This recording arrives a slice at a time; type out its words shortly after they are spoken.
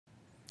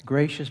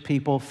Gracious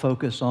people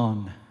focus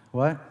on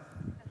what?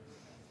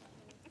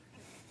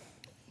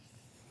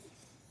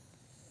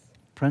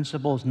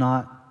 Principles,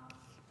 not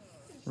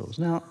rules.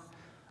 Now,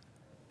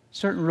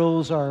 certain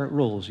rules are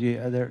rules.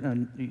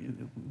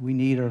 We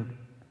need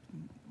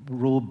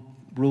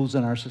rules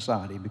in our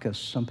society because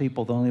some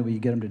people, the only way you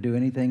get them to do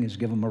anything is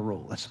give them a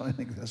rule. That's the only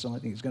thing that's going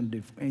to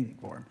do anything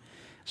for them.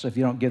 So if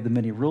you don't give them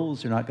any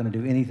rules, they're not going to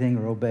do anything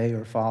or obey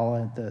or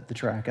follow the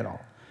track at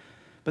all.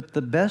 But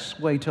the best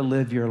way to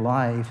live your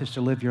life is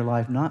to live your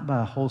life not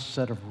by a whole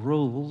set of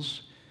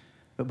rules,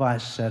 but by a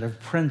set of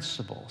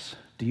principles.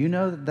 Do you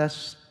know that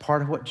that's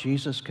part of what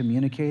Jesus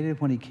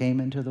communicated when he came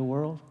into the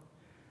world?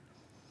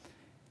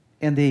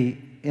 In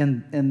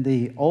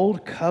the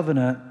Old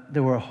Covenant,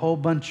 there were a whole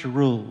bunch of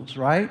rules,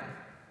 right?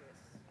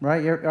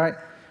 Right?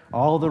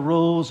 All the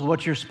rules of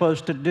what you're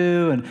supposed to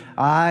do, and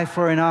eye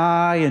for an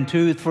eye, and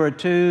tooth for a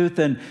tooth,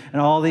 and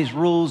all these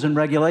rules and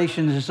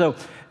regulations. And so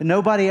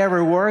nobody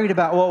ever worried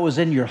about what was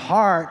in your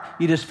heart.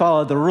 You just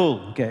followed the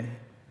rule, okay?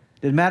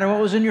 Didn't matter what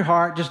was in your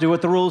heart, just do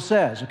what the rule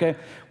says, okay?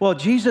 Well,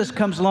 Jesus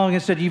comes along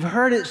and said, you've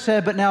heard it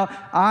said, but now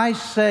I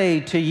say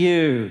to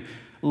you,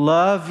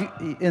 love,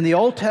 in the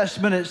Old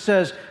Testament it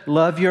says,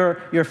 love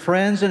your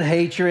friends and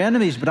hate your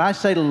enemies. But I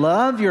say,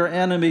 love your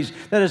enemies.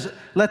 That is,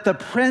 let the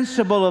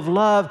principle of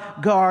love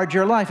guard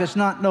your life. It's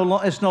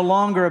no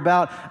longer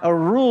about a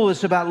rule.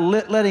 It's about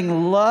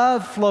letting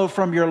love flow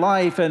from your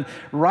life and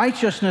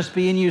righteousness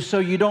be in you so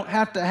you don't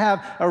have to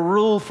have a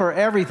rule for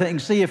everything.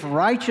 See, if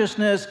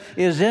righteousness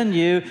is in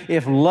you,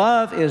 if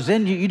love is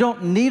in you, you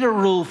don't need a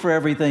rule for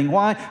everything.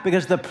 Why?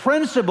 Because the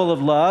principle of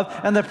love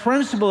and the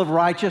principle of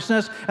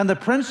righteousness and the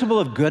principle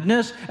of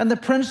goodness and the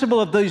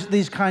principle of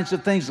these kinds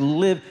of things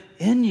live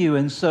in you.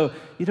 And so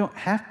you don't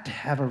have to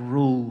have a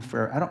rule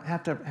I don't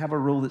have to have a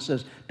rule that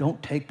says,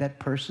 don't take that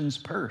person's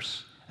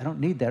purse. I don't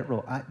need that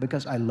rule.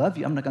 Because I love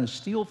you, I'm not going to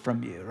steal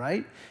from you,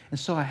 right? And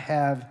so I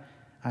have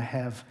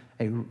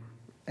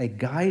a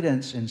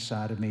guidance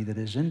inside of me that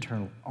is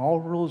internal. All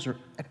rules are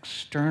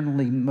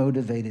externally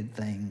motivated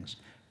things.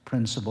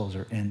 Principles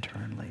are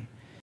internally